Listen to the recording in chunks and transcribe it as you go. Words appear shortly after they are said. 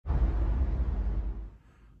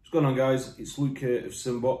What's going on, guys? It's Luke here of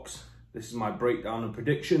SimBoxx. This is my breakdown and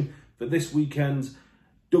prediction for this weekend's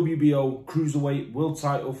WBO Cruiserweight World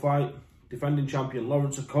title fight. Defending champion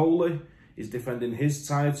Lawrence Okolie is defending his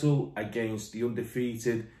title against the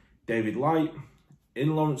undefeated David Light.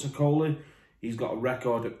 In Lawrence Okolie, he's got a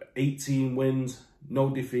record of 18 wins, no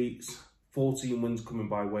defeats, 14 wins coming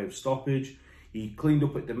by way of stoppage. He cleaned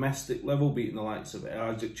up at domestic level, beating the likes of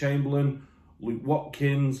Isaac Chamberlain, Luke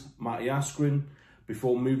Watkins, Matty Askren,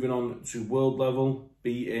 before moving on to world level,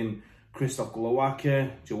 beating Krzysztof Glowacki,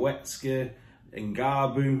 Joecki,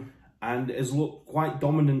 Ngabu, and has looked quite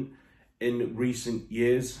dominant in recent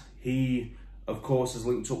years. He, of course, has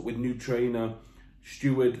linked up with new trainer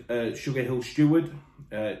Sugarhill Steward,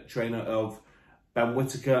 trainer of Ben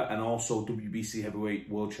Whittaker, and also WBC heavyweight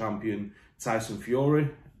world champion Tyson Fury.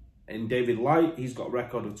 In David Light, he's got a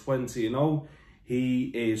record of 20-0. He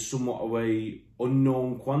is somewhat of a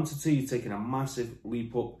unknown quantity. He's taking a massive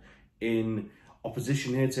leap up in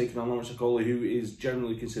opposition here, taking on Lawrence Okolie, who is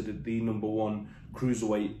generally considered the #1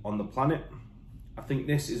 cruiserweight on the planet. I think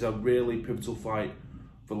this is a really pivotal fight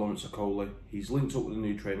for Lawrence Okolie. He's linked up with the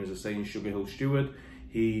new trainer, as I say, in Sugarhill Steward.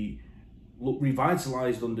 He looked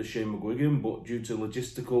revitalised under Shane McGuigan, but due to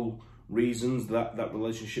logistical reasons, that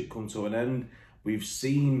relationship come to an end. We've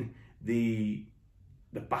seen the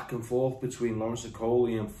back and forth between Lawrence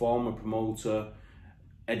Okolie and former promoter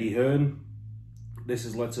Eddie Hearn. This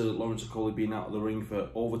has led to Lawrence Okolie being out of the ring for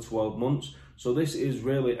over 12 months. So this is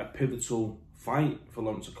really a pivotal fight for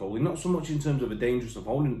Lawrence Okolie. Not so much in terms of a dangerous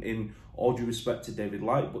opponent, in all due respect to David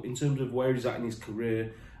Light, but in terms of where he's at in his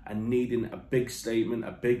career and needing a big statement,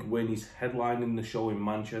 a big win. He's headlining the show in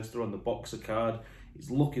Manchester on the Boxer card. It's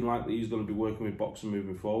looking like he's going to be working with Boxer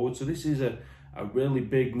moving forward. So this is a really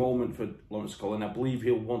big moment for Lawrence Okolie, and I believe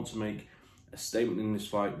he'll want to make a statement in this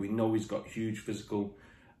fight. We know he's got huge physical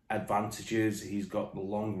advantages. He's got the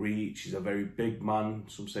long reach. He's a very big man.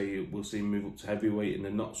 Some say we'll see him move up to heavyweight in the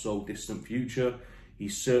not so distant future.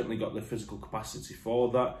 He's certainly got the physical capacity for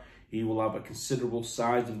that. He will have a considerable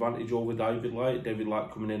size advantage over David Light. David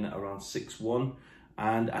Light coming in at around 6'1",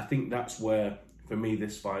 and I think that's where, for me,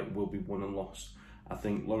 this fight will be won and lost. I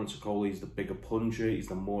think Lawrence Okolie is the bigger puncher. He's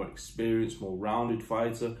the more experienced, more rounded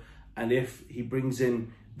fighter. And if he brings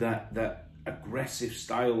in that aggressive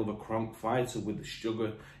style of a Kronk fighter with the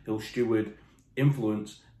Sugarhill Steward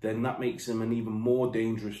influence, then that makes him an even more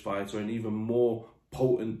dangerous fighter, an even more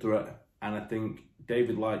potent threat. And I think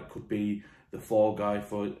David Light could be the fall guy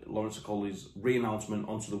for Lawrence Okolie's re-announcement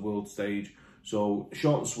onto the world stage. So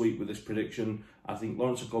short and sweet with this prediction. I think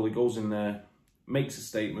Lawrence Okolie goes in there, makes a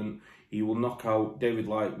statement. He will knock out David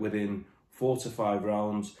Light within 4 to 5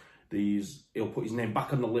 rounds. He'll put his name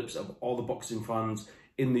back on the lips of all the boxing fans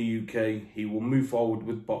in the UK. He will move forward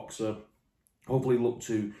with Boxer, hopefully look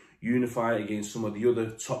to unify against some of the other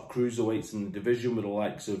top cruiserweights in the division, with the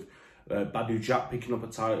likes of Badu Jack picking up a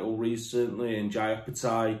title recently, and Jai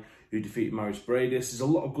Apatai, who defeated Maurice Bradis. There's a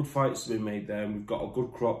lot of good fights to be made there, and we've got a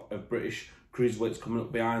good crop of British cruiserweights coming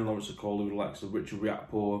up behind Lawrence Okolie, with the likes of Richard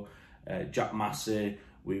Riakporhe, Jack Massey.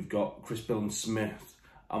 We've got Chris Billam-Smith,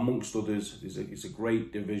 amongst others. It's a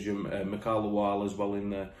great division. Mikhail Lawal as well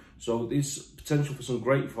in there. So there's potential for some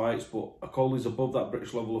great fights, but Okolie's above that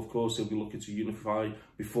British level, of course. He'll be looking to unify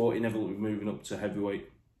before inevitably moving up to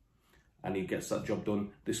heavyweight. And he gets that job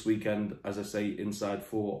done this weekend, as I say, inside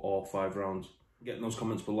 4 or 5 rounds. Get in those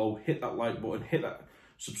comments below, hit that like button, hit that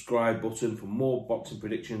subscribe button for more boxing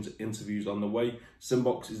predictions, interviews on the way.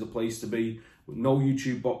 SimBoxx is the place to be. With no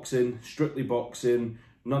YouTube boxing, strictly boxing,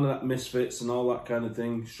 none of that misfits and all that kind of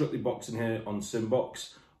thing. Strictly boxing here on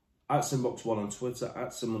SimBoxx. At SimBoxx1 on Twitter,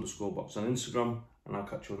 at Sim_box on Instagram, and I'll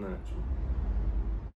catch you on the next one.